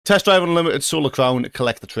Test Drive Unlimited Solar Crown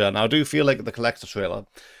Collector trailer. Now, I do feel like the Collector trailer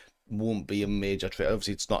won't be a major trailer.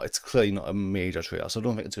 Obviously, it's clearly not a major trailer, so I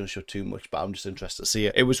don't think it's going to show too much, but I'm just interested to see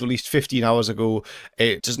it. It was released 15 hours ago.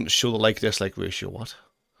 It doesn't show the like-dislike ratio, what?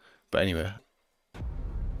 But anyway.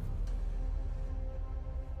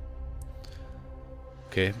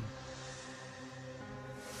 Okay.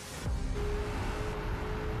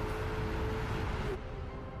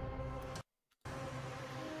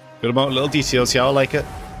 Good amount of little details here, I like it.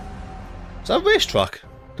 Is that a racetrack?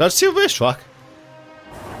 Did I see a racetrack?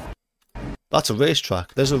 That's a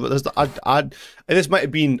racetrack. This might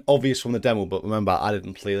have been obvious from the demo, but remember, I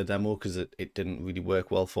didn't play the demo because it didn't really work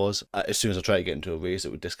well for us. As soon as I tried to get into a race, it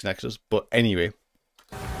would disconnect us. But anyway,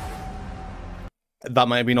 that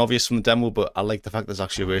might have been obvious from the demo, but I like the fact there's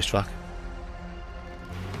actually a racetrack.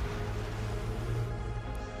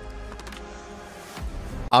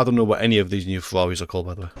 I don't know what any of these new Ferraris are called,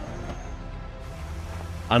 by the way.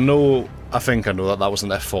 I think I know that that was an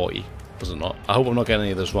F40, was it not? I hope I'm not getting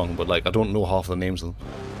any of this wrong, but like, I don't know half the names of them.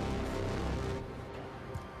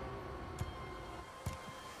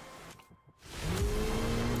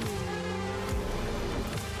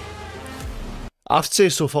 I have to say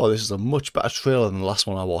so far, this is a much better trailer than the last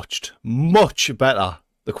one I watched. Much better.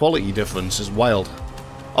 The quality difference is wild.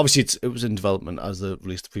 Obviously, it was in development as they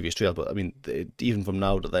released the previous trailer, but I mean, even from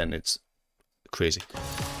now to then, it's crazy.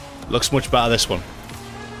 Looks much better, this one.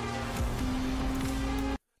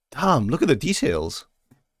 Damn, look at the details.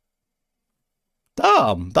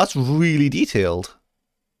 Damn, that's really detailed.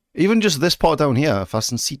 Even just this part down here,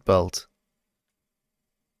 fasten seatbelt.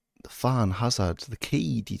 The fan hazard, the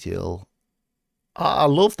key detail. I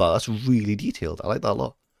love that, that's really detailed. I like that a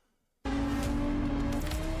lot.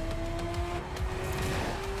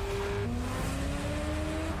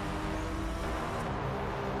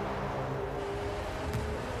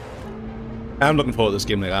 I'm looking forward to this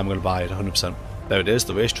game, like, I'm going to buy it 100%. There it is,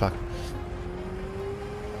 the racetrack.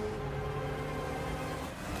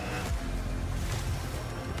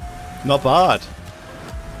 Not bad.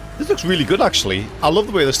 This looks really good, actually. I love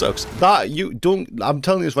the way this looks. I'm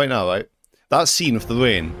telling you this right now, right? That scene of the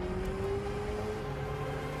rain.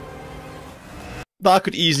 That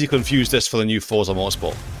could easily confuse this for the new Forza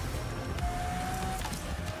Motorsport.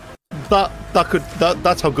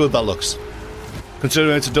 That's how good that looks.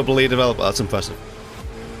 Considering it's a AA developer, that's impressive.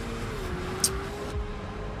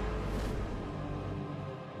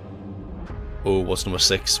 Oh, what's number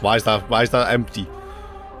 6? Why is that empty?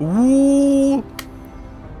 Ooh!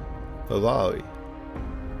 Ferrari.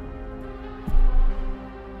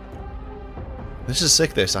 This is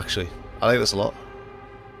sick, this, actually. I like this a lot.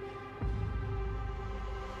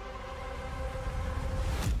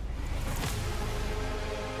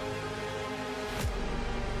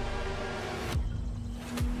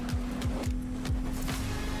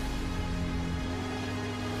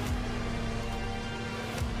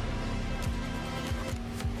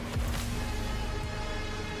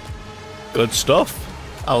 Good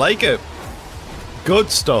stuff. I like it. Good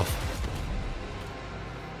stuff.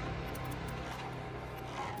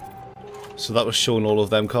 So that was showing all of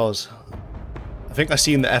them cars. I think I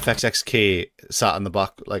seen the FXXK sat in the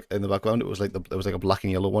back, like in the background. It was like there was like a black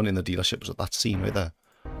and yellow one in the dealership. Was it that scene right there?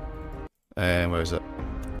 Where is it?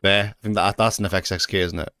 There. I think that's an FXXK,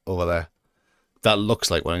 isn't it? Over there. That looks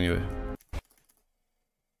like one anyway.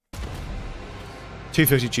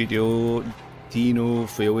 250 GTO. Dino,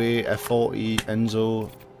 Freeway, F40, Enzo.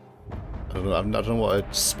 I don't know what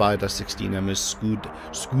a Spider 16M is.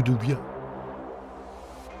 Scudubia.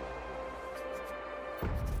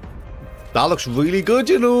 That looks really good,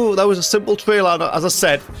 you know. That was a simple trailer. As I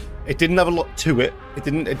said, it didn't have a lot to it.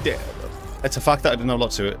 It's a fact that it didn't have a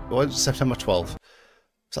lot to it. Well, it's September 12th.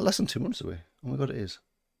 Is that less than 2 months away? Oh my god, it is.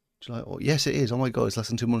 July. Oh, yes, it is. Oh my god, it's less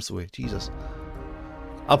than 2 months away. Jesus.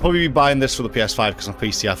 I'll probably be buying this for the PS5 because on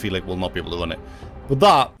PC I feel like we'll not be able to run it.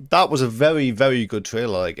 But that was a very, very good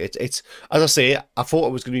trailer. Like it's as I say, I thought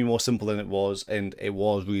it was going to be more simple than it was, and it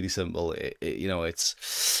was really simple. You know,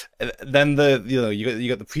 it's then you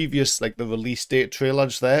got the previous, like the release date trailer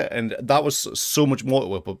just there, and that was so much more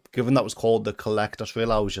to it. But given that was called the Collector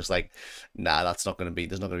trailer, I was just like, nah, that's not going to be.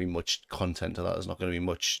 There's not going to be much content to that. There's not going to be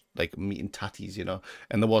much like meat and tatties, you know.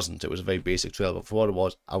 And there wasn't. It was a very basic trailer, but for what it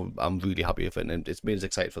was, I'm really happy with it, and it's made us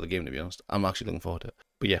excited for the game. To be honest, I'm actually looking forward to it.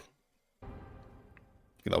 But yeah.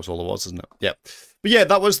 I think that was all there was, isn't it? Yeah. But yeah,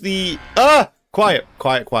 that was the... Quiet.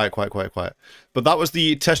 But that was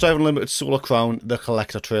the Test Drive Unlimited Solar Crown, the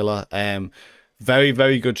Collector trailer. Very,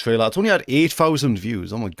 very good trailer. It's only had 8,000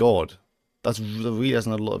 views. Oh my god. That really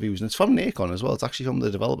hasn't had a lot of views. And it's from Nacon as well. It's actually from the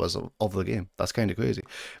developers of the game. That's kind of crazy.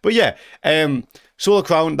 But yeah, Solar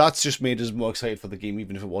Crown, that's just made us more excited for the game,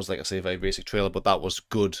 even if it was, like I say, a very basic trailer. But that was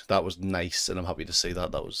good. That was nice. And I'm happy to see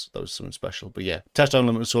that. That was something special. But yeah, Touchdown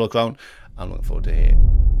Unlimited Solar Crown. I'm looking forward to it.